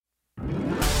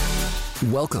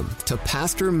Welcome to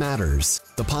Pastor Matters,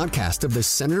 the podcast of the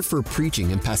Center for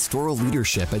Preaching and Pastoral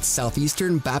Leadership at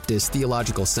Southeastern Baptist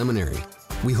Theological Seminary.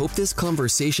 We hope this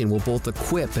conversation will both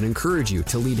equip and encourage you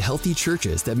to lead healthy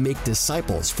churches that make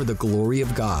disciples for the glory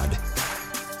of God.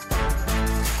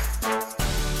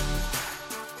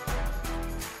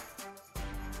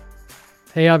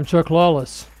 Hey, I'm Chuck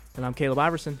Lawless. And I'm Caleb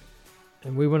Iverson.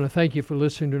 And we want to thank you for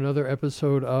listening to another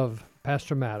episode of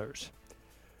Pastor Matters.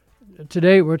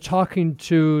 Today we're talking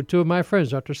to two of my friends,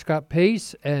 Dr. Scott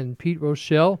Pace and Pete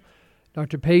Rochelle.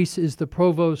 Dr. Pace is the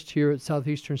provost here at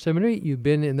Southeastern Seminary. You've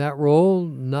been in that role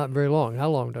not very long. How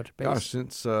long, Dr. Pace? Gosh,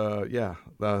 since,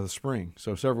 the spring,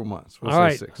 so several months. All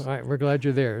right, we're glad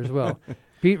you're there as well.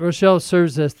 Pete Rochelle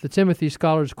serves as the Timothy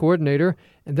Scholars Coordinator,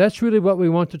 and that's really what we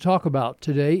want to talk about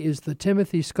today is the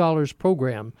Timothy Scholars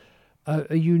Program,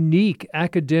 a unique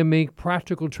academic,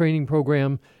 practical training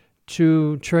program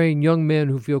to train young men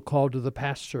who feel called to the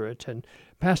pastorate. And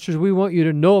pastors, we want you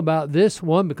to know about this,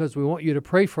 one, because we want you to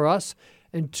pray for us,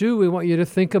 and two, we want you to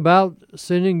think about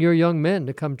sending your young men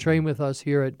to come train with us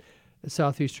here at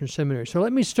Southeastern Seminary. So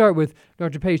let me start with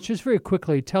Dr. Pace. Just very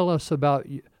quickly, tell us about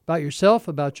yourself,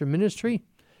 about your ministry.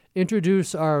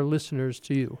 Introduce our listeners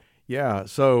to you. Yeah,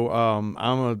 so I'm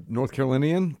a North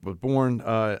Carolinian, was born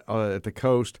at the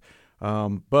coast,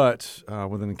 but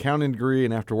with an accounting degree,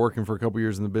 and after working for a couple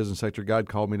years in the business sector, God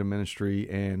called me to ministry,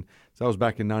 and so that was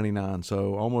back in '99,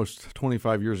 so almost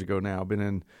 25 years ago now. I've been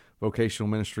in vocational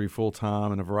ministry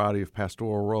full-time in a variety of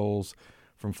pastoral roles,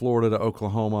 from Florida to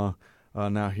Oklahoma,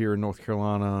 now here in North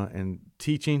Carolina, and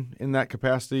teaching in that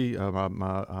capacity.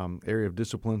 My area of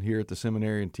discipline here at the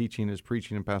seminary and teaching is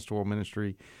preaching and pastoral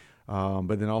ministry,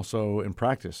 but then also in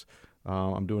practice.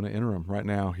 I'm doing an interim right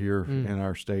now here in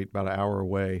our state, about an hour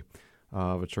away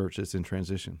of a church that's in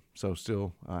transition. So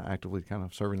still actively kind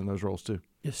of serving in those roles too.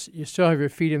 You still have your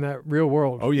feet in that real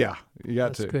world. Oh, yeah. You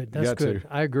got to. That's good.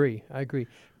 I agree.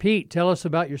 Pete, tell us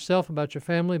about yourself, about your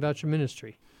family, about your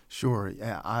ministry. Sure.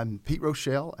 Yeah, I'm Pete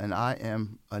Rochelle, and I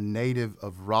am a native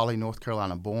of Raleigh, North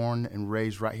Carolina, born and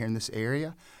raised right here in this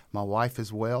area. My wife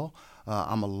as well.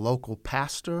 I'm a local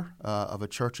pastor of a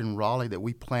church in Raleigh that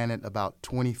we planted about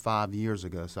 25 years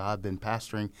ago. So I've been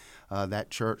pastoring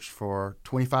that church for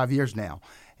 25 years now,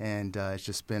 and it's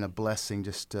just been a blessing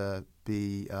just to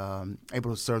be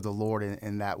able to serve the Lord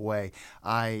in that way.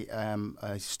 I am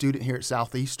a student here at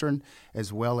Southeastern,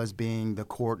 as well as being the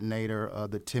coordinator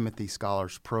of the Timothy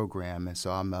Scholars Program, and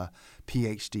so I'm a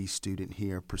PhD student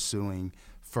here pursuing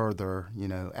further,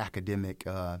 academic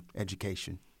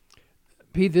education.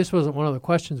 Pete, this wasn't one of the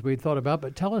questions we'd thought about,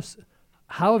 but tell us,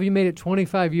 how have you made it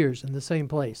 25 years in the same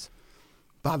place?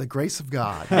 By the grace of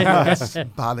God. Yes,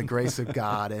 by the grace of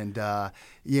God. And,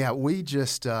 we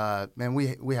just,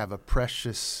 we have a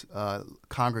precious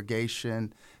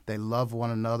congregation. They love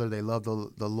one another. They love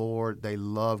the Lord. They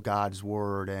love God's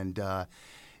Word. And,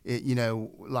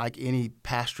 like any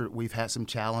pastorate, we've had some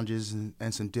challenges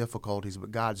and some difficulties,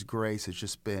 but God's grace has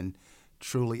just been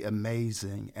truly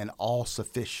amazing and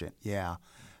all-sufficient,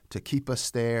 to keep us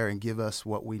there and give us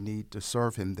what we need to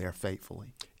serve Him there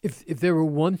faithfully. If there were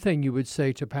one thing you would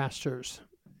say to pastors,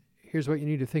 here's what you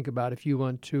need to think about if you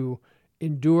want to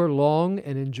endure long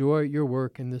and enjoy your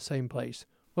work in the same place,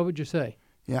 what would you say?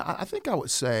 Yeah, I think I would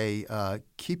say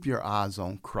keep your eyes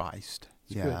on Christ.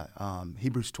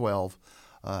 Hebrews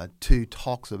 12:2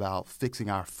 talks about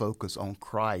fixing our focus on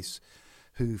Christ,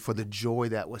 who for the joy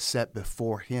that was set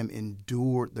before Him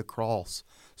endured the cross,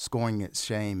 scorning its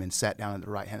shame, and sat down at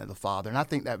the right hand of the Father. And I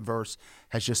think that verse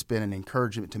has just been an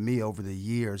encouragement to me over the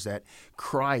years that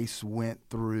Christ went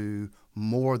through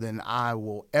more than I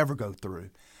will ever go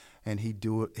through. And He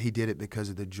did it because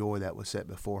of the joy that was set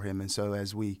before Him. And so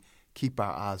as we keep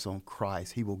our eyes on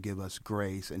Christ, He will give us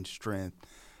grace and strength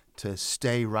to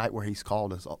stay right where He's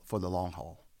called us for the long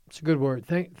haul. It's a good word.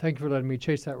 Thank you for letting me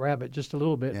chase that rabbit just a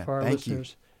little bit for our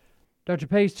listeners. You. Dr.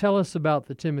 Pace, tell us about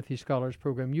the Timothy Scholars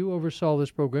Program. You oversaw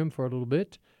this program for a little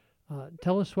bit.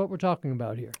 Tell us what we're talking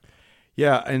about here.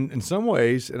 Yeah, and in some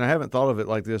ways, and I haven't thought of it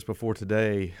like this before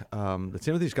today, the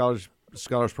Timothy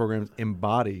Scholars Program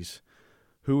embodies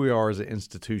who we are as an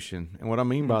institution. And what I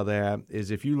mean by that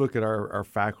is if you look at our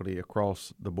faculty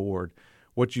across the board,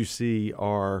 what you see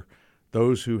are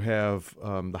those who have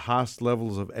the highest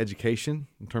levels of education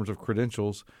in terms of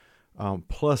credentials,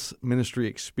 plus ministry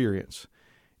experience.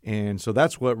 And so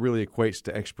that's what really equates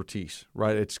to expertise,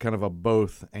 right? It's kind of a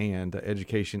both and,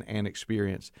 education and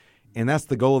experience. And that's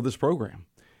the goal of this program,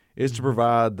 is to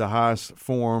provide the highest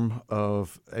form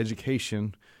of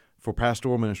education for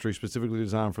pastoral ministry, specifically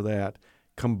designed for that,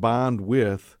 combined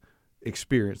with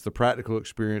experience, the practical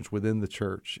experience within the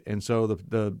church. And so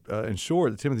in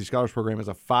short, the Timothy Scholars Program is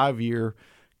a 5-year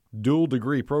dual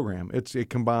degree program. It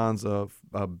combines a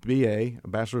BA, a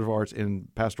Bachelor of Arts in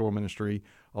Pastoral Ministry,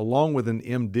 along with an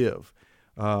MDiv.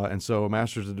 And so a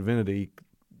Master's of Divinity.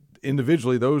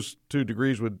 Individually, those 2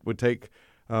 degrees would take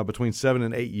between 7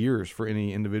 and 8 years for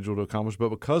any individual to accomplish. But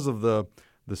because of the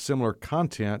similar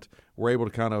content, we're able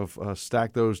to kind of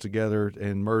stack those together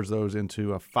and merge those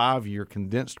into a 5-year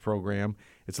condensed program.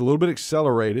 It's a little bit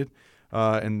accelerated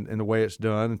in the way it's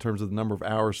done in terms of the number of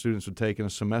hours students would take in a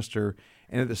semester.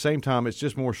 And at the same time, it's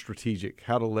just more strategic,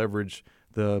 how to leverage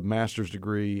the master's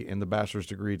degree and the bachelor's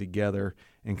degree together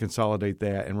and consolidate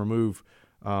that and remove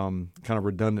kind of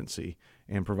redundancy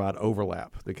and provide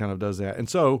overlap that kind of does that. And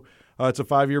so it's a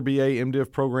 5-year BA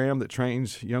MDiv program that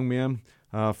trains young men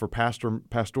for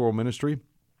pastoral ministry,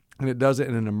 and it does it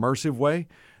in an immersive way.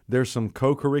 There's some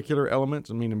co-curricular elements,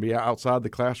 to be outside the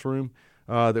classroom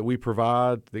that we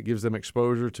provide that gives them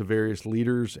exposure to various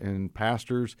leaders and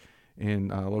pastors in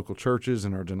local churches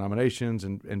and our denominations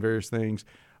and various things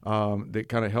that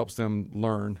kind of helps them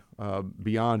learn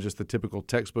beyond just the typical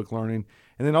textbook learning.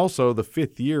 And then also the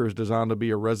 5th year is designed to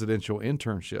be a residential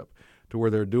internship, to where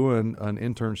they're doing an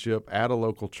internship at a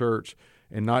local church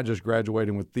and not just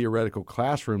graduating with theoretical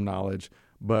classroom knowledge,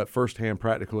 but firsthand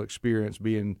practical experience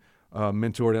being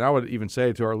mentored. And I would even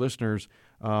say to our listeners,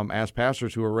 as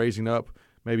pastors who are raising up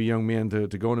maybe young men to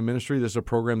go into ministry, this is a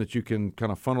program that you can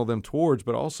kind of funnel them towards.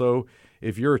 But also,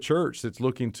 if you're a church that's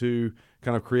looking to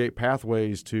kind of create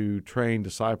pathways to train,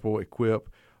 disciple, equip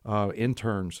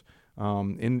interns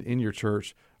in your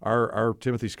church, our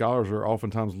Timothy Scholars are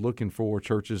oftentimes looking for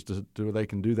churches to where they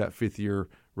can do that 5th year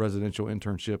residential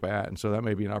internship at. And so that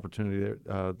may be an opportunity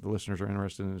that the listeners are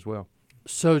interested in as well.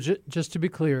 So just to be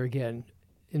clear again,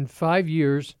 in 5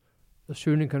 years, the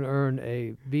student can earn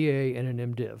a BA and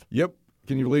an MDiv. Yep.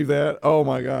 Can you believe that? Oh,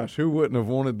 my gosh. Who wouldn't have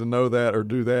wanted to know that or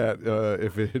do that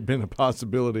if it had been a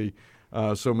possibility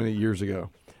so many years ago?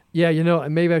 Yeah,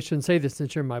 maybe I shouldn't say this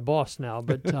since you're my boss now,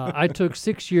 but I took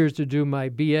 6 years to do my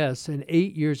BS and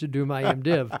 8 years to do my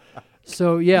MDiv.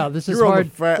 So, yeah, this is hard.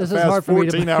 This is hard for me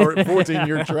to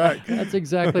 14-year track. That's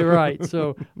exactly right.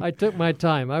 So I took my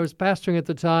time. I was pastoring at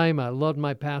the time. I loved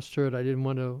my pastorate. I didn't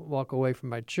want to walk away from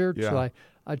my church, so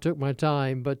I took my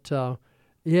time. But,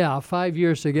 5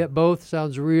 years to get both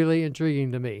sounds really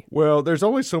intriguing to me. Well, there's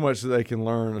always so much that they can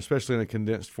learn, especially in a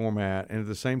condensed format, and at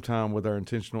the same time with our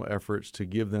intentional efforts to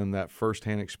give them that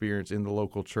firsthand experience in the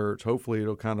local church. Hopefully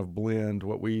it'll kind of blend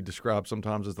what we describe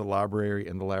sometimes as the library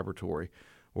and the laboratory.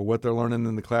 Or what they're learning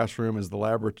in the classroom is the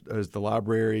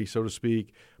library, so to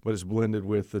speak, but it's blended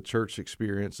with the church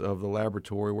experience of the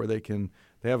laboratory, where they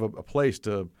have a place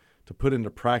to put into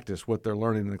practice what they're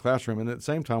learning in the classroom. And at the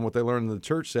same time, what they learn in the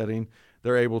church setting,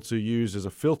 they're able to use as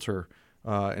a filter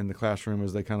in the classroom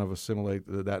as they kind of assimilate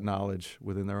that knowledge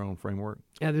within their own framework.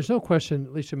 Yeah, there's no question,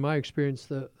 at least in my experience,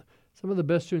 some of the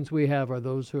best students we have are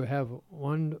those who have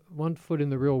one foot in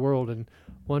the real world and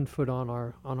 1 foot on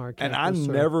our campus. And I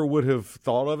never would have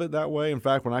thought of it that way. In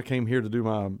fact, when I came here to do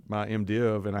my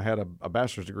MDiv, and I had a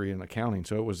bachelor's degree in accounting,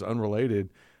 so it was unrelated,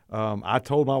 I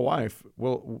told my wife,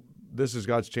 well, this is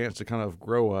God's chance to kind of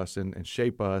grow us and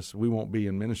shape us. We won't be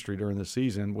in ministry during the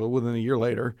season. Well, within a year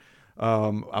later,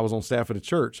 I was on staff at a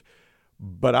church.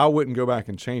 But I wouldn't go back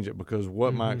and change it, because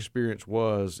what my experience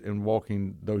was in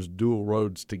walking those dual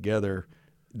roads together,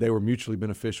 they were mutually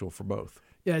beneficial for both.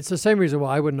 Yeah, it's the same reason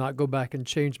why I would not go back and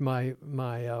change my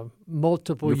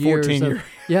multiple years. 14-year.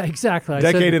 Yeah, exactly.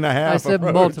 Decade and a half. I said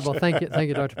multiple. Thank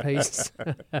you, Dr. Pace.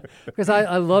 Because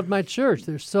I loved my church.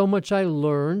 There's so much I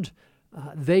learned.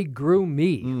 They grew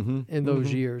me in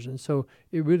those years, and so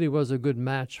it really was a good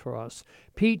match for us.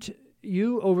 Pete,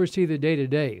 you oversee the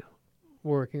day-to-day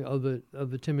working of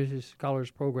the Timothy Scholars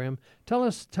Program. Tell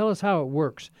us how it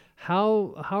works.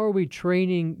 How are we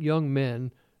training young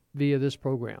men via this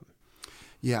program?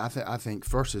 Yeah, I think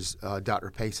first, as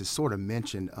Dr. Pace has sort of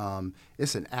mentioned,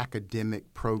 it's an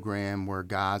academic program where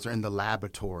guys are in the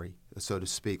laboratory, so to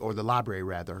speak, or the library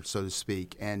rather, so to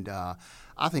speak. And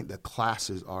I think the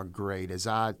classes are great. As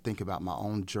I think about my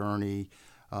own journey,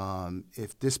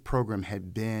 if this program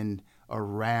had been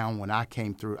around when I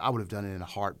came through, I would have done it in a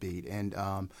heartbeat. And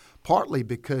partly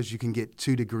because you can get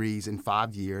 2 degrees in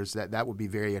 5 years, that would be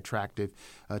very attractive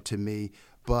to me.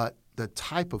 But the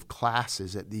type of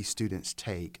classes that these students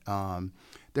take,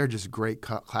 they're just great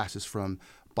classes, from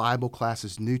Bible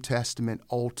classes, New Testament,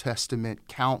 Old Testament,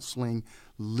 counseling,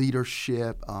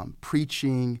 leadership,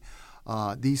 preaching.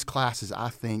 These classes, I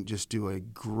think, just do a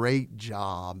great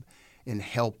job in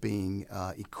helping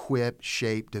equip,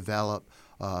 shape, develop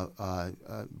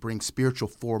bring spiritual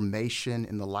formation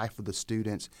in the life of the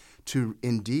students to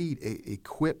indeed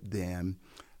equip them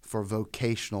for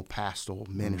vocational pastoral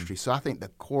ministry. So I think the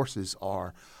courses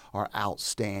are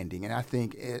outstanding. And I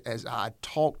think as I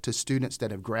talk to students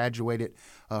that have graduated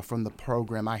from the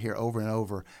program, I hear over and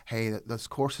over, hey, those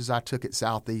courses I took at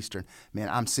Southeastern, man,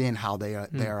 I'm seeing how they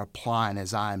are applying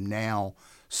as I am now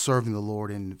serving the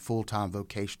Lord in full-time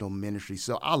vocational ministry.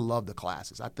 So I love the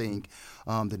classes. I think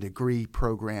the degree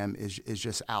program is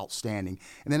just outstanding.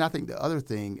 And then I think the other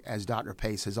thing, as Dr.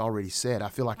 Pace has already said, I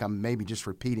feel like I'm maybe just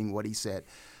repeating what he said,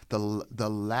 the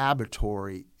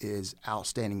laboratory is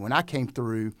outstanding. When I came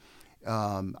through,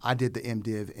 I did the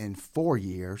MDiv in 4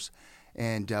 years,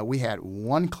 and we had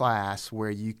one class where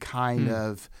you kind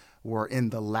of were in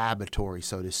the laboratory,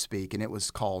 so to speak, and it was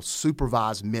called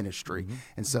supervised ministry.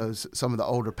 And so some of the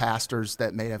older pastors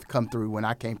that may have come through when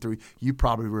I came through, you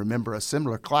probably remember a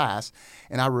similar class.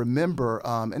 And I remember,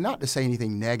 and not to say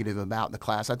anything negative about the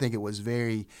class, I think it was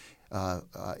very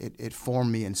it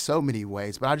formed me in so many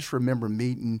ways, but I just remember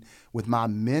meeting with my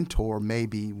mentor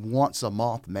maybe once a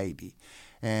month, maybe.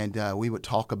 And we would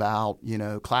talk about,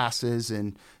 classes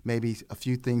and maybe a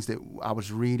few things that I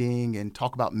was reading and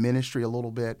talk about ministry a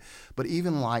little bit. But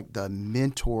even like the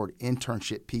mentored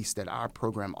internship piece that our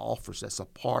program offers that's a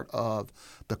part of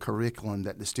the curriculum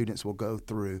that the students will go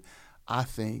through, I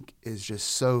think is just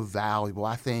so valuable.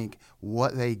 I think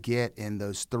what they get in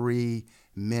those 3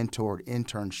 mentored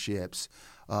internships,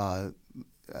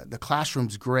 the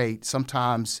classroom's great.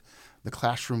 Sometimes the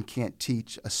classroom can't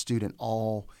teach a student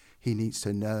all he needs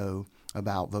to know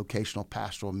about vocational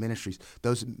pastoral ministries.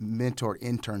 Those mentored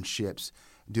internships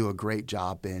do a great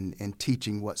job in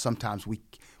teaching what sometimes we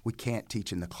can't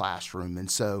teach in the classroom. And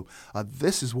so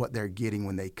this is what they're getting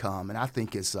when they come. And I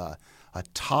think it's a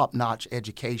top-notch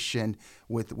education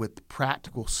with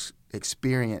practical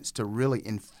experience to really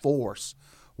enforce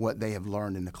what they have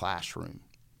learned in the classroom.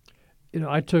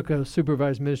 I took a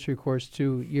supervised ministry course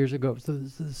 2 years ago. It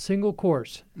was a single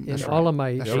course in all of my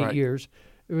 8 years.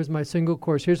 It was my single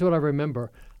course. Here's what I remember.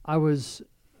 I was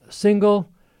single.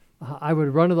 I would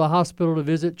run to the hospital to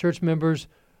visit church members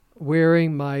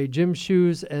wearing my gym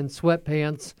shoes and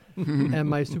sweatpants. And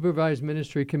my supervised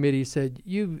ministry committee said,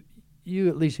 you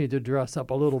at least need to dress up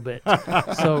a little bit.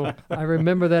 So I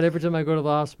remember that every time I go to the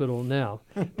hospital now.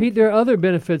 Pete, there are other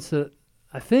benefits that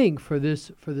I think for this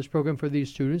program for these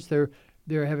students.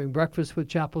 They're having breakfast with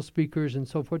chapel speakers and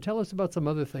so forth. Tell us about some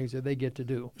other things that they get to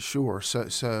do. Sure.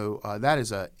 So that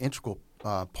is an integral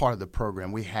part of the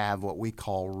program. We have what we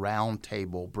call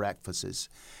roundtable breakfasts,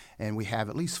 and we have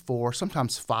at least 4,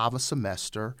 sometimes 5 a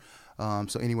semester,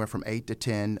 so anywhere from 8 to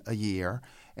 10 a year.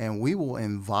 And we will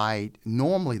invite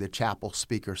normally the chapel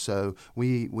speaker. So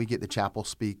we get the chapel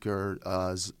speakers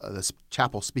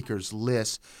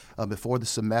list before the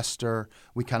semester.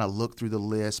 We kind of look through the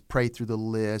list, pray through the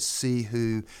list, see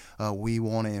who we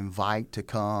want to invite to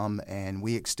come, and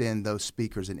we extend those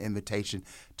speakers an invitation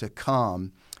to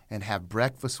come and have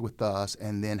breakfast with us,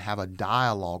 and then have a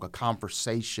dialogue, a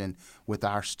conversation with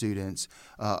our students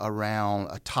around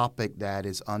a topic that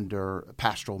is under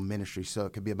pastoral ministry. So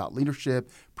it could be about leadership,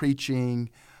 preaching,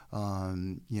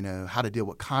 how to deal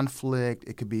with conflict.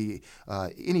 It could be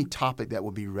any topic that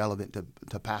would be relevant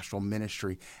to pastoral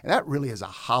ministry. And that really is a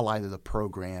highlight of the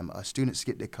program. Students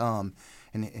get to come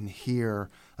and hear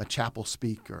a chapel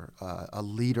speaker, a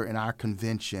leader in our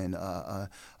convention, a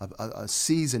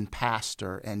seasoned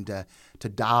pastor, and to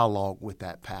dialogue with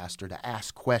that pastor, to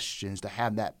ask questions, to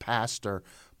have that pastor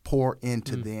pour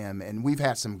into them. And we've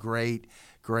had some great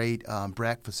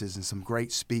breakfasts and some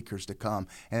great speakers to come.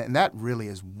 And that really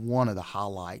is one of the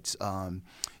highlights, of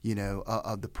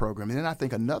the program. And then I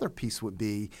think another piece would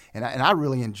be, and I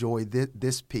really enjoy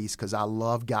this piece because I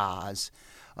love guys.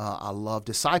 I love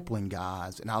discipling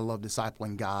guys, and I love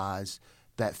discipling guys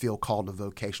that feel called to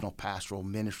vocational pastoral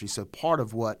ministry. So part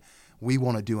of what we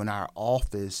want to do in our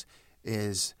office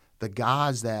is the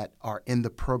guys that are in the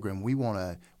program, we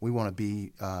want to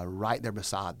be right there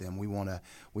beside them. We want to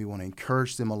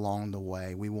encourage them along the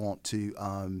way. We want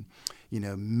to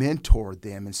mentor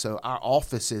them. And so our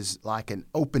office is like an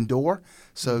open door,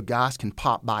 so guys can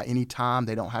pop by anytime.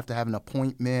 They don't have to have an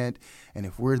appointment. And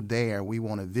if we're there, we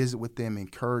want to visit with them,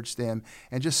 encourage them.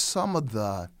 And just some of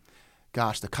the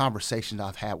conversations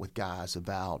I've had with guys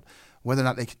about whether or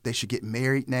not they should get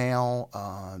married now.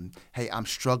 Hey, I'm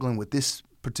struggling with this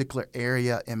particular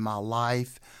area in my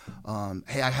life.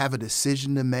 Hey, I have a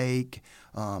decision to make.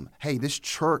 Hey, this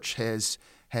church has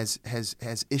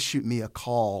issued me a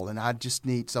call, and I just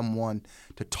need someone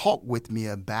to talk with me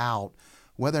about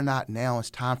whether or not now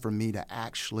it's time for me to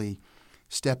actually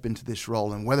step into this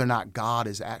role, and whether or not God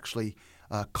is actually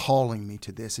calling me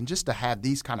to this? And just to have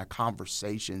these kind of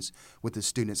conversations with the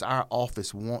students, our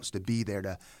office wants to be there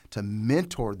to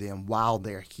mentor them while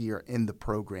they're here in the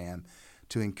program,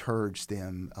 to encourage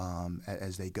them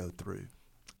as they go through.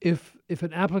 If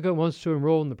an applicant wants to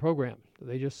enroll in the program, do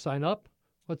they just sign up?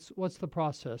 What's the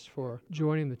process for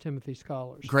joining the Timothy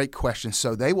Scholars? Great question.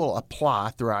 So they will apply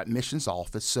through our admissions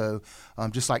office. So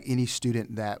just like any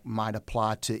student that might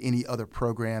apply to any other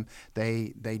program,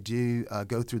 they do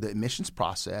go through the admissions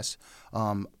process.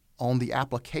 On the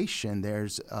application,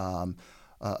 there's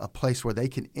a place where they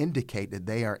can indicate that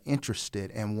they are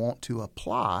interested and want to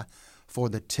apply for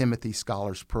the Timothy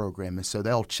Scholars Program. And so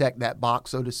they'll check that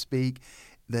box, so to speak.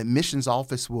 The admissions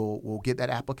office will get that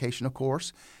application, of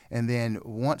course, and then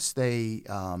once they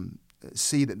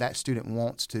see that student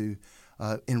wants to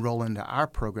enroll into our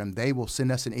program, they will send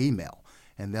us an email,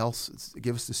 and they'll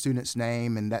give us the student's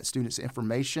name and that student's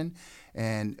information,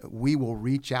 and we will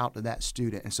reach out to that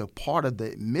student. And so part of the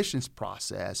admissions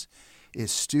process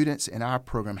is students in our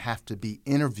program have to be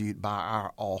interviewed by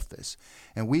our office,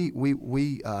 and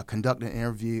we conduct an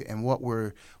interview. And what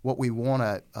we want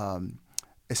to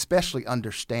especially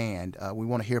understand, we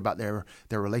want to hear about their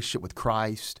relationship with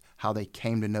Christ, how they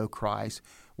came to know Christ.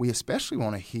 We especially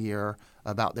want to hear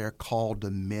about their call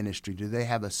to ministry. Do they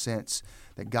have a sense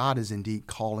that God is indeed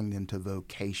calling them to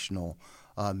vocational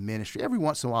ministry? Every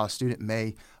once in a while, a student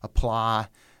may apply,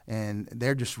 and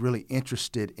they're just really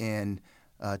interested in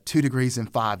 2 degrees in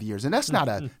 5 years. And that's not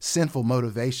a sinful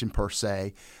motivation per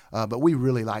se, but we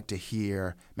really like to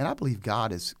hear, man, I believe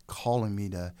God is calling me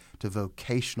to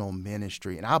vocational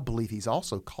ministry, and I believe he's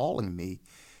also calling me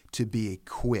to be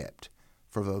equipped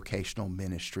for vocational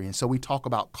ministry. And so we talk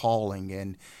about calling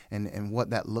and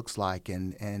what that looks like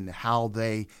and how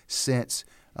they sense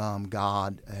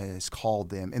God has called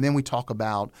them. And then we talk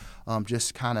about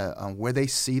just kind of where they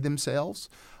see themselves.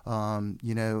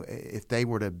 If they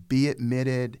were to be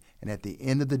admitted, and at the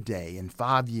end of the day, in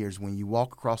 5 years, when you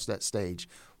walk across that stage,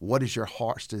 what is your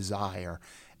heart's desire?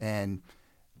 And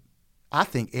I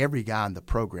think every guy in the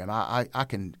program, I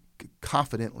can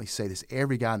confidently say this,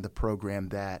 every guy in the program,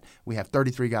 that we have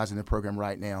 33 guys in the program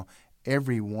right now,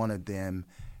 every one of them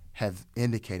have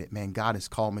indicated, man, God has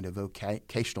called me to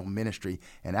vocational ministry,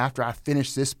 and after I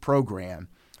finish this program,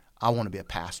 I want to be a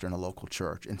pastor in a local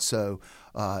church. And so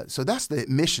that's the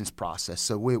admissions process.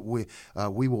 So we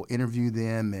will interview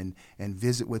them and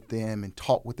visit with them and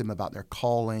talk with them about their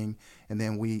calling, and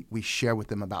then we share with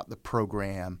them about the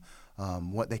program,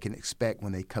 what they can expect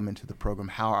when they come into the program,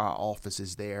 how our office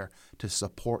is there to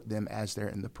support them as they're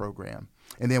in the program.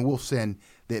 And then we'll send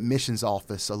the admissions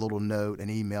office a little note, an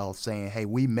email saying, hey,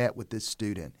 we met with this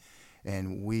student,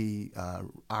 and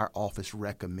our office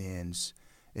recommends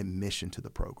admission to the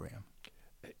program.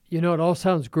 It all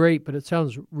sounds great, but it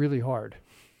sounds really hard.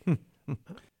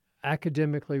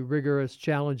 Academically rigorous,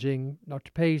 challenging.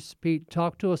 Dr. Pace, Pete,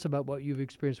 talk to us about what you've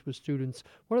experienced with students.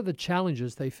 What are the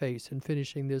challenges they face in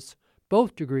finishing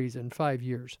both degrees in 5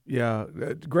 years? Yeah,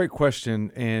 great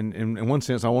question. And in one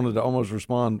sense, I wanted to almost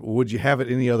respond, would you have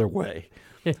it any other way?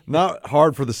 Not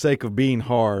hard for the sake of being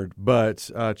hard, but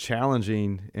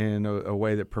challenging in a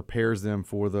way that prepares them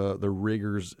for the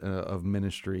rigors of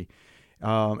ministry.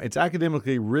 It's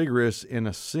academically rigorous in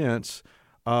a sense,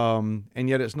 and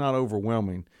yet it's not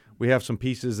overwhelming. We have some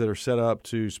pieces that are set up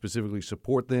to specifically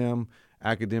support them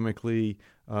academically.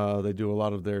 They do a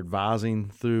lot of their advising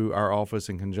through our office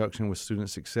in conjunction with student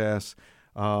success,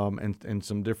 and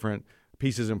some different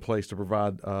pieces in place to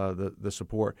provide the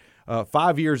support.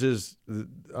 5 years is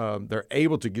they're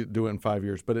able to do it in 5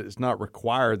 years, but it's not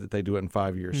required that they do it in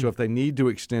 5 years. So if they need to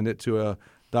extend it to a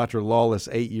Dr. Lawless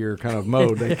 8-year kind of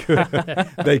mode, they could.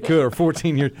 They could, or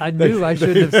 14 years. I knew I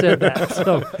shouldn't have said that.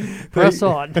 So press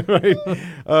on.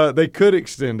 Right? They could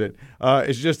extend it.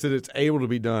 It's just that it's able to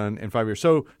be done in 5 years.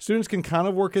 So students can kind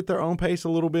of work at their own pace a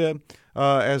little bit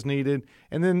as needed.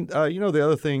 And then the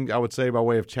other thing I would say by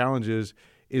way of challenges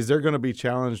is they're going to be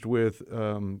challenged with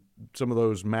some of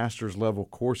those master's level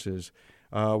courses.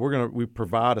 We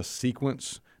provide a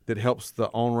sequence that helps the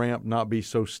on-ramp not be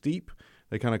so steep.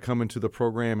 They kind of come into the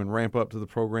program and ramp up to the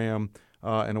program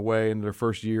in a way in their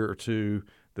first year or two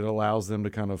that allows them to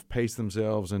kind of pace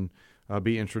themselves and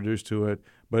be introduced to it.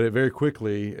 But it very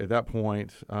quickly at that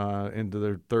point into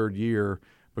their third year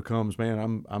becomes,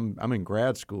 man, I'm in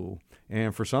grad school,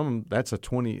 and for some that's as a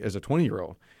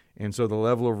 20-year-old. And so the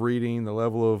level of reading, the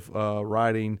level of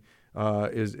writing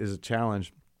is a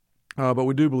challenge. But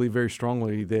we do believe very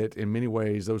strongly that in many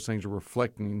ways those things are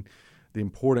reflecting the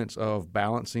importance of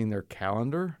balancing their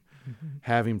calendar,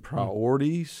 having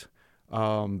priorities,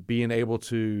 being able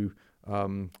to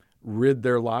rid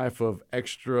their life of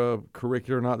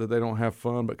extracurricular, not that they don't have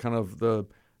fun, but kind of the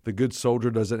good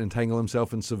soldier doesn't entangle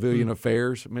himself in civilian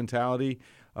affairs mentality,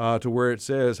 to where it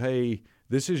says, hey,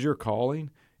 this is your calling,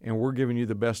 and we're giving you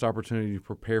the best opportunity to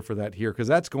prepare for that here, because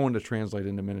that's going to translate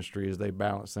into ministry as they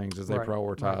balance things, as they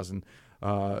prioritize, and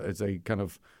as they kind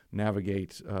of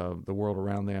navigate the world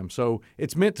around them. So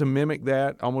it's meant to mimic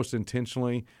that almost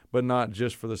intentionally, but not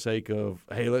just for the sake of,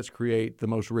 hey, let's create the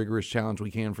most rigorous challenge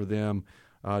we can for them,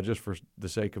 just for the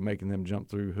sake of making them jump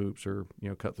through hoops or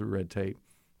cut through red tape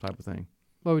type of thing.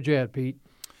 What would you add, Pete?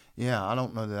 Yeah, I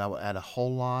don't know that I would add a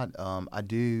whole lot. I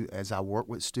do, as I work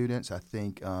with students, I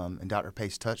think, and Dr.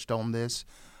 Pace touched on this,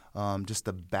 just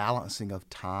the balancing of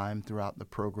time throughout the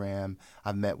program.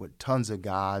 I've met with tons of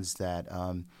guys that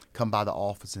come by the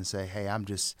office and say, hey, I'm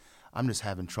just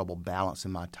having trouble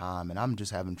balancing my time, and I'm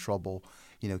just having trouble,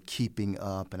 keeping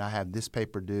up, and I have this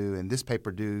paper due and this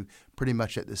paper due pretty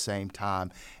much at the same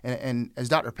time. And as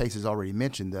Dr. Pace has already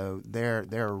mentioned, though, there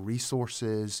are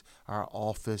resources, our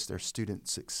office, there's student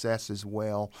success as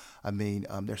well. I mean,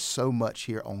 there's so much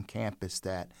here on campus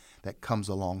that comes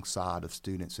alongside of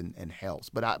students and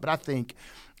helps. But I think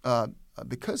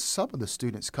because some of the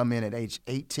students come in at age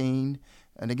 18,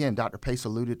 and again, Dr. Pace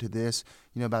alluded to this,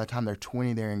 by the time they're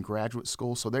 20, they're in graduate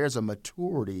school. So there's a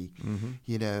maturity,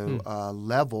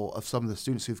 level of some of the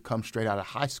students who've come straight out of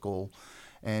high school.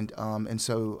 And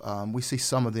so we see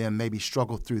some of them maybe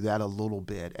struggle through that a little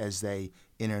bit as they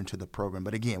enter into the program.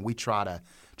 But again, we try to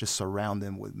just surround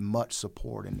them with much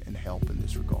support and help in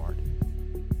this regard.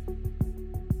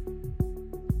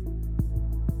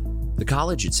 The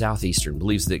college at Southeastern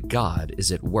believes that God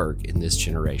is at work in this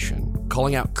generation,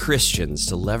 calling out Christians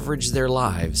to leverage their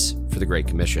lives for the Great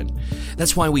Commission.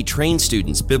 That's why we train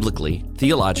students biblically,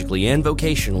 theologically, and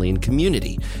vocationally in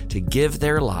community to give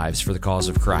their lives for the cause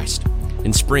of Christ.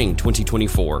 In spring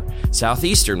 2024,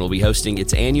 Southeastern will be hosting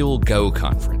its annual GO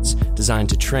conference, designed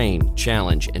to train,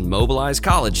 challenge, and mobilize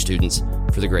college students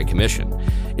for the Great Commission.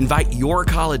 Invite your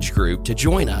college group to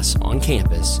join us on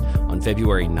campus on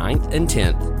February 9th and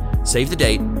 10th. Save the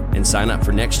date and sign up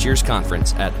for next year's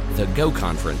conference at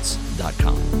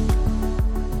thegoconference.com.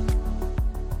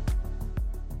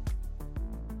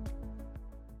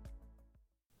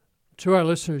 To our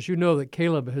listeners, you know that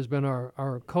Caleb has been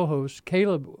our co-host.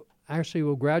 Caleb actually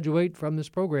will graduate from this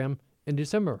program in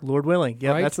December. Lord willing.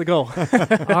 Yeah, right? That's the goal.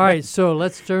 All right, so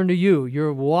let's turn to you.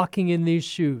 You're walking in these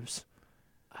shoes.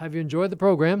 Have you enjoyed the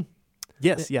program?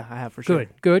 Yes, yeah, I have for sure.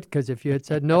 Good, because if you had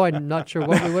said no, I'm not sure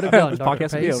what we would have done, This Dr.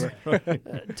 podcast would be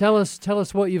Pace. over. Tell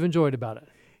us what you've enjoyed about it.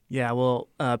 Yeah, well,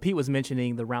 Pete was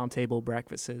mentioning the roundtable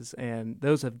breakfasts, and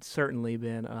those have certainly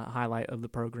been a highlight of the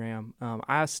program.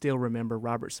 I still remember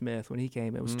Robert Smith when he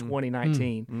came. It was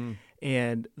 2019,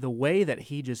 and the way that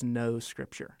he just knows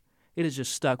Scripture, it has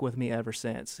just stuck with me ever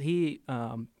since. He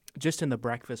just in the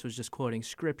breakfast was just quoting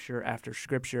Scripture after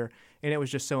Scripture, and it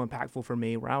was just so impactful for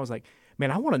me, where I was like,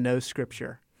 man, I want to know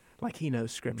Scripture like he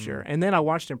knows Scripture. And then I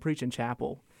watched him preach in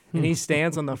chapel, and he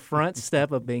stands on the front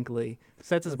step of Binkley,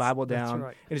 sets his Bible down,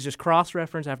 and it's just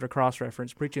cross-reference after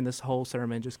cross-reference, preaching this whole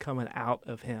sermon just coming out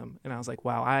of him. And I was like,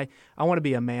 wow, I want to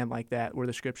be a man like that, where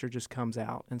the Scripture just comes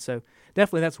out. And so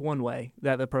definitely that's one way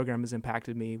that the program has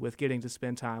impacted me, with getting to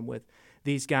spend time with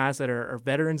these guys that are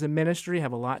veterans in ministry,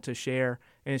 have a lot to share,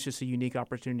 and it's just a unique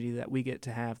opportunity that we get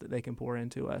to have that they can pour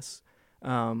into us.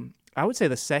 I would say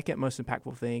the second most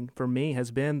impactful thing for me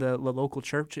has been the local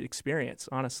church experience,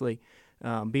 honestly.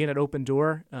 Being at Open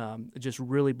Door, just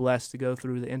really blessed to go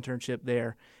through the internship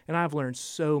there. And I've learned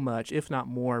so much, if not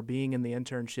more, being in the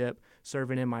internship,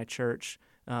 serving in my church,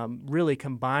 really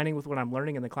combining with what I'm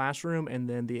learning in the classroom, and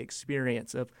then the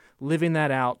experience of living that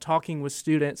out, talking with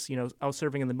students. I was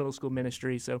serving in the middle school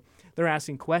ministry, so they're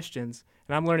asking questions,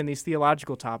 and I'm learning these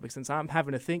theological topics, and so I'm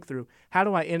having to think through, how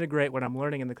do I integrate what I'm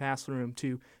learning in the classroom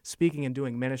to speaking and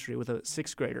doing ministry with a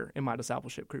sixth grader in my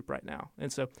discipleship group right now?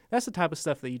 And so that's the type of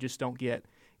stuff that you just don't get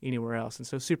anywhere else, and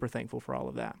so super thankful for all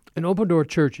of that. And Open Door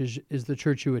Church is the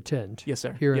church you attend. Yes,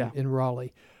 sir. Here in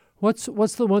Raleigh. What's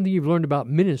the one that you've learned about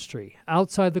ministry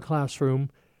outside the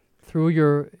classroom through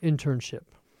your internship?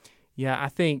 Yeah, I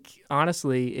think,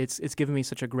 honestly, it's given me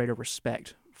such a greater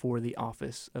respect for the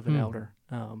office of an elder.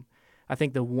 I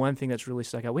think the one thing that's really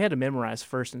stuck out, we had to memorize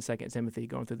 1st and 2nd Timothy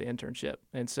going through the internship.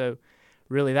 And so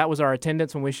really that was our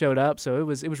attendance when we showed up. So it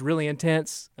was really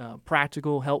intense,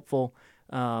 practical, helpful.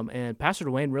 And Pastor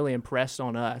Dwayne really impressed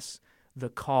on us the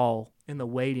call and the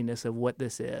weightiness of what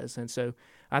this is. And so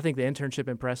I think the internship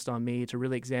impressed on me to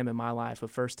really examine my life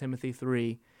of 1 Timothy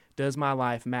 3. Does my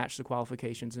life match the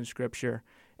qualifications in Scripture?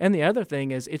 And the other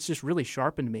thing is it's just really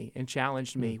sharpened me and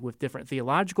challenged me with different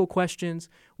theological questions.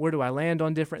 Where do I land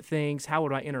on different things? How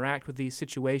would I interact with these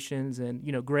situations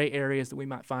and, gray areas that we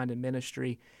might find in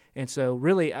ministry? And so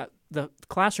really the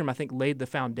classroom, I think, laid the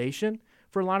foundation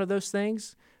for a lot of those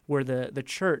things, where the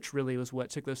church really was what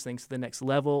took those things to the next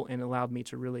level and allowed me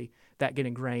to really that get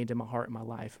ingrained in my heart and my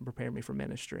life and prepare me for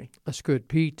ministry. That's good.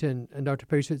 Pete and Dr.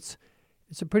 Pace, it's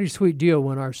a pretty sweet deal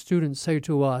when our students say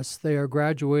to us they are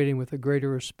graduating with a greater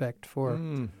respect for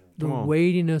the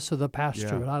weightiness of the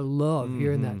pastorate. I love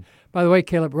hearing that. By the way,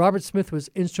 Caleb, Robert Smith was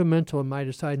instrumental in my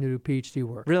deciding to do PhD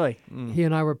work. Really? He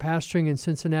and I were pastoring in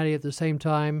Cincinnati at the same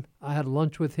time. I had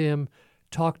lunch with him,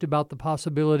 talked about the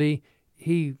possibility.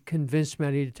 He convinced me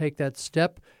I needed to take that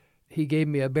step. He gave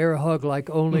me a bear hug like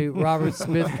only Robert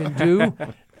Smith can do,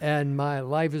 and my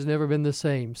life has never been the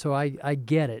same. So I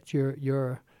get it.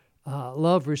 Your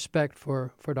love, respect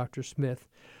for Dr. Smith.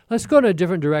 Let's go in a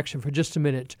different direction for just a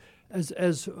minute.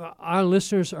 As our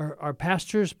listeners are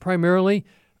pastors primarily,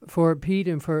 for Pete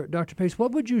and for Dr. Pace,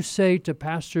 what would you say to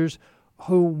pastors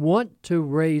who want to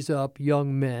raise up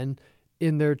young men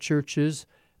in their churches,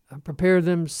 prepare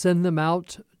them, send them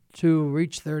out to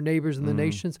reach their neighbors in the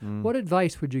nations? What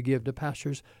advice would you give to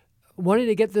pastors wanting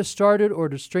to get this started or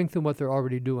to strengthen what they're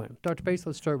already doing? Dr. Pace,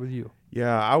 let's start with you.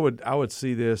 Yeah, I would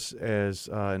see this as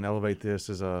and elevate this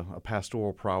as a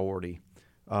pastoral priority.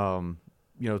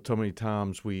 So many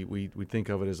times we think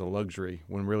of it as a luxury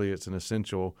when really it's an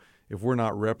essential. If we're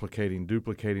not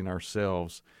duplicating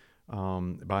ourselves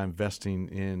by investing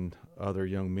in other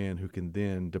young men who can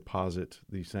then deposit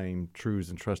the same truths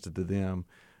entrusted to them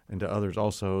and to others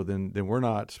also, then we're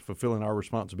not fulfilling our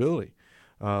responsibility,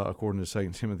 according to 2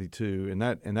 Timothy 2. In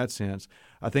that sense,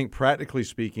 I think practically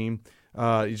speaking,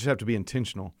 you just have to be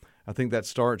intentional. I think that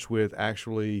starts with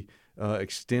actually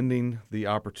extending the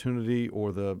opportunity,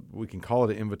 or we can call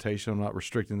it an invitation. I'm not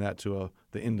restricting that to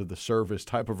the end of the service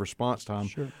type of response time,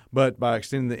 Sure. But by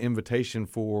extending the invitation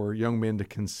for young men to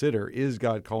consider, is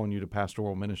God calling you to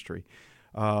pastoral ministry?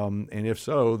 And if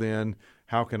so, then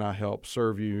how can I help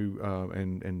serve you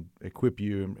and equip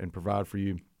you and provide for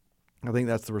you? I think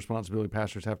that's the responsibility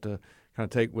pastors have to kind of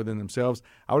take within themselves.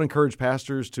 I would encourage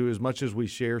pastors to, as much as we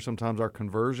share sometimes our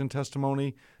conversion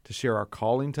testimony, to share our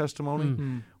calling testimony.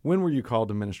 Mm-hmm. When were you called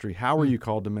to ministry? How were you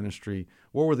called to ministry?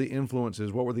 What were the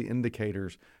influences? What were the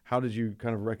indicators? How did you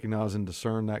kind of recognize and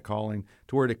discern that calling,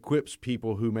 to where it equips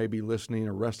people who may be listening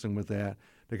or wrestling with that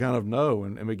to kind of know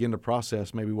and begin to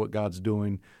process maybe what God's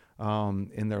doing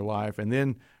in their life, and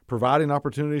then providing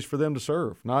opportunities for them to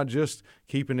serve, not just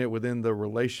keeping it within the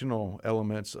relational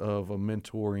elements of a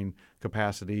mentoring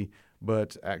capacity,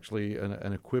 but actually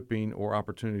an equipping or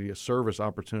opportunity, a service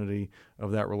opportunity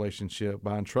of that relationship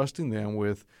by entrusting them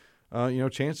with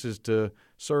chances to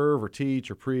serve or teach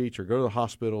or preach or go to the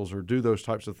hospitals or do those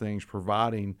types of things,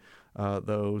 providing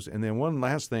those. And then one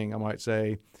last thing I might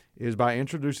say is by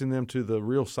introducing them to the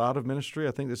real side of ministry.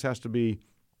 I think this has to be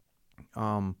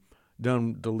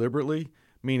done deliberately,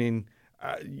 meaning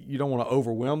you don't want to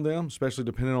overwhelm them, especially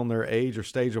depending on their age or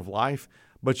stage of life,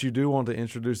 but you do want to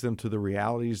introduce them to the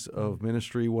realities of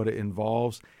ministry, what it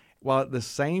involves, while at the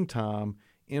same time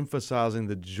emphasizing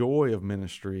the joy of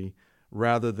ministry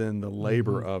rather than the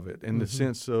labor of it, in the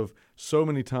sense of so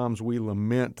many times we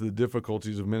lament the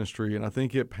difficulties of ministry, and I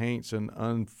think it paints an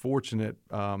unfortunate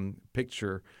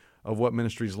picture of what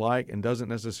ministry is like, and doesn't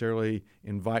necessarily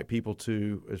invite people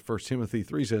to, as 1 Timothy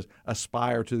 3 says,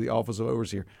 aspire to the office of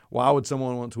overseer. Why would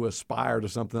someone want to aspire to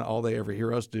something that all they ever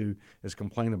hear us do is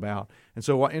complain about? And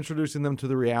so while introducing them to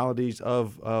the realities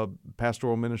of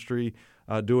pastoral ministry,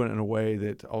 doing it in a way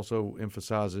that also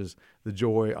emphasizes the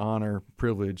joy, honor,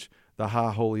 privilege, the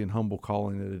high, holy, and humble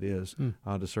calling that it is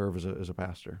to serve as a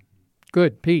pastor.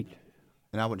 Good. Pete?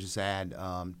 And I would just add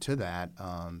to that,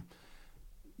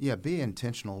 be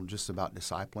intentional just about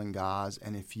discipling guys.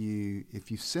 And if you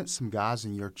sense some guys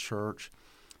in your church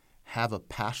have a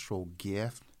pastoral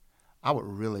gift, I would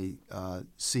really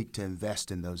seek to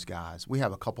invest in those guys. We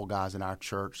have a couple guys in our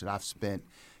church that I've spent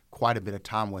quite a bit of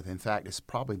time with. In fact, it's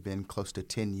probably been close to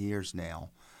 10 years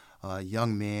now.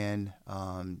 Young men,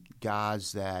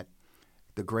 guys that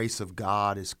the grace of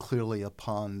God is clearly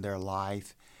upon their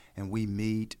life, and we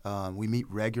meet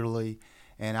regularly.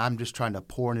 And I'm just trying to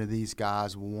pour into these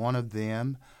guys. One of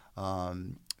them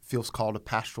feels called to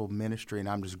pastoral ministry, and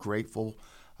I'm just grateful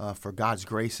for God's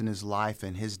grace in his life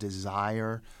and his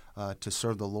desire to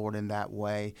serve the Lord in that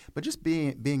way. But just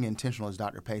being intentional, as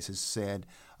Dr. Pace has said,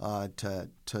 to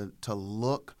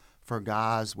look for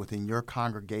guys within your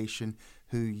congregation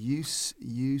who you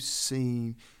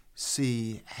see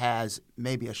see has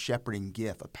maybe a shepherding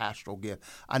gift, a pastoral gift.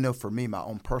 I know for me, my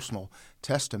own personal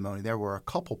testimony, there were a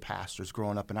couple pastors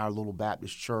growing up in our little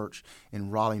Baptist church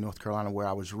in Raleigh, North Carolina, where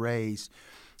I was raised,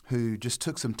 who just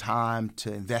took some time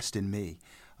to invest in me.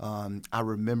 I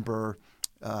remember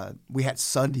we had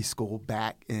Sunday school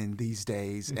back in these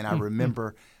days, and I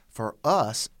remember for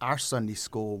us, our Sunday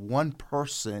school, one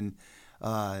person,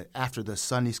 after the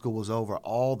Sunday school was over,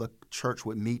 all the church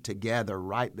would meet together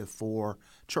right before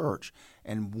church,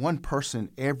 and one person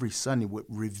every Sunday would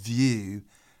review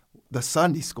the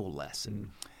Sunday school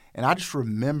lesson. And I just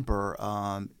remember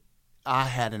I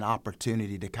had an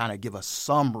opportunity to kind of give a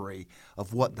summary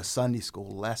of what the Sunday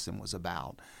school lesson was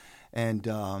about.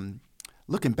 And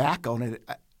looking back on it,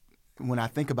 when I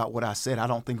think about what I said, I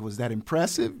don't think it was that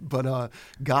impressive, but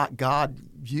God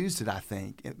used it, I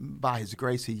think. By His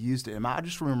grace, He used it. And I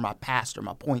just remember my pastor,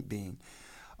 my point being,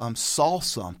 saw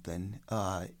something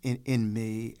in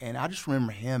me, and I just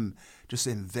remember him just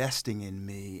investing in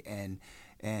me and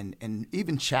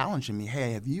even challenging me,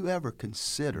 hey, have you ever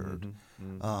considered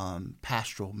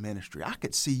pastoral ministry? I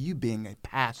could see you being a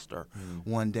pastor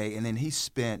one day. And then he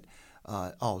spent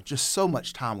just so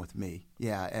much time with me,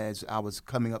 as I was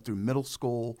coming up through middle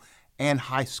school and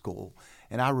high school.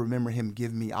 And I remember him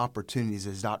giving me opportunities,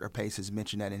 as Dr. Pace has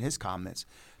mentioned that in his comments,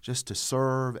 just to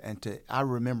serve I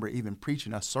remember even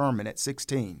preaching a sermon at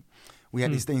 16. We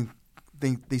had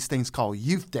these things called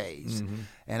youth days,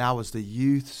 and I was the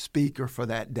youth speaker for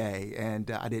that day. And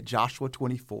I did Joshua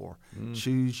 24,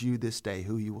 choose you this day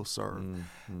who you will serve.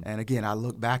 And again, I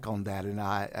look back on that and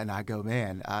I go,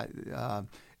 man,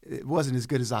 it wasn't as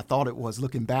good as I thought it was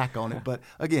looking back on it. But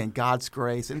again, God's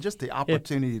grace and just the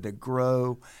opportunity to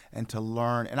grow and to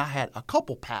learn. And I had a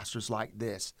couple pastors like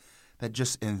this that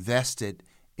just invested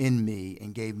in me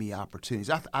and gave me opportunities.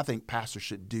 I think pastors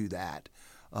should do that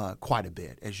quite a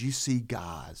bit as you see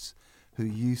guys who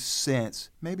you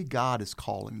sense maybe God is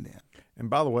calling them. And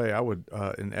by the way, I would,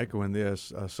 in echoing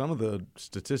this, some of the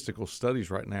statistical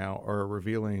studies right now are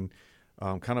revealing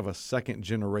kind of a second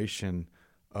generation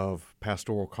of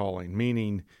pastoral calling,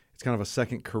 meaning it's kind of a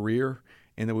second career,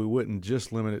 and that we wouldn't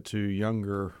just limit it to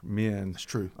younger men. That's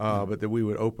true. But that we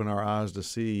would open our eyes to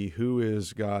see who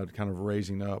is God kind of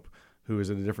raising up, who is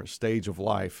at a different stage of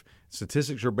life.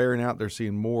 Statistics are bearing out. They're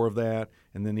seeing more of that.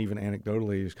 And then even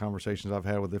anecdotally, these conversations I've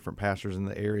had with different pastors in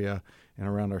the area and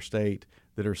around our state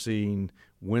that are seeing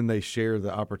when they share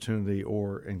the opportunity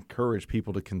or encourage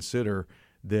people to consider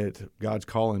that God's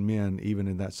calling men even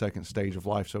in that second stage of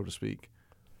life, so to speak.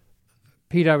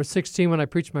 Pete, I was 16 when I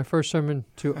preached my first sermon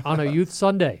on a youth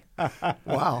Sunday.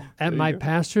 Wow. At my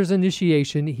pastor's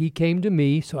initiation, he came to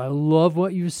me, so I love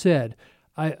what you said.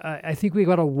 I think we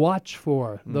got to watch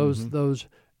for those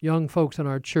young folks in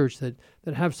our church that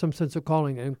have some sense of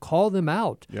calling and call them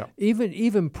out. Yeah.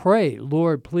 Even pray,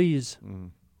 Lord, please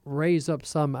raise up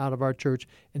some out of our church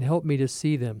and help me to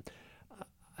see them.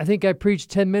 I think I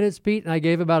preached 10 minutes, Pete, and I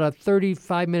gave about a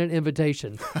 35-minute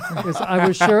invitation because I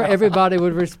was sure everybody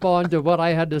would respond to what I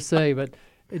had to say, but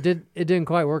it didn't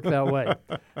quite work that way.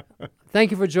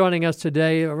 Thank you for joining us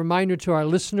today. A reminder to our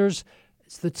listeners,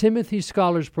 it's the Timothy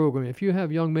Scholars Program. If you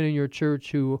have young men in your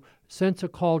church who sense a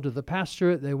call to the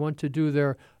pastorate, they want to do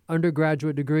their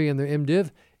undergraduate degree and their MDiv,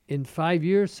 in 5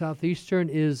 years, Southeastern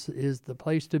is the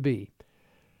place to be.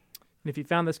 And if you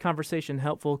found this conversation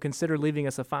helpful, consider leaving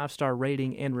us a 5-star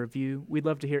rating and review. We'd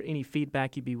love to hear any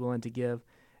feedback you'd be willing to give.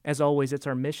 As always, it's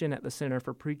our mission at the Center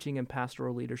for Preaching and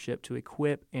Pastoral Leadership to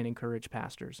equip and encourage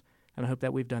pastors. And I hope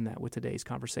that we've done that with today's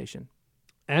conversation.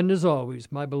 And as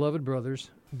always, my beloved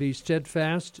brothers, be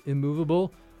steadfast,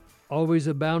 immovable, always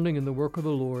abounding in the work of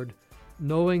the Lord,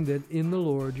 knowing that in the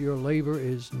Lord your labor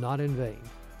is not in vain.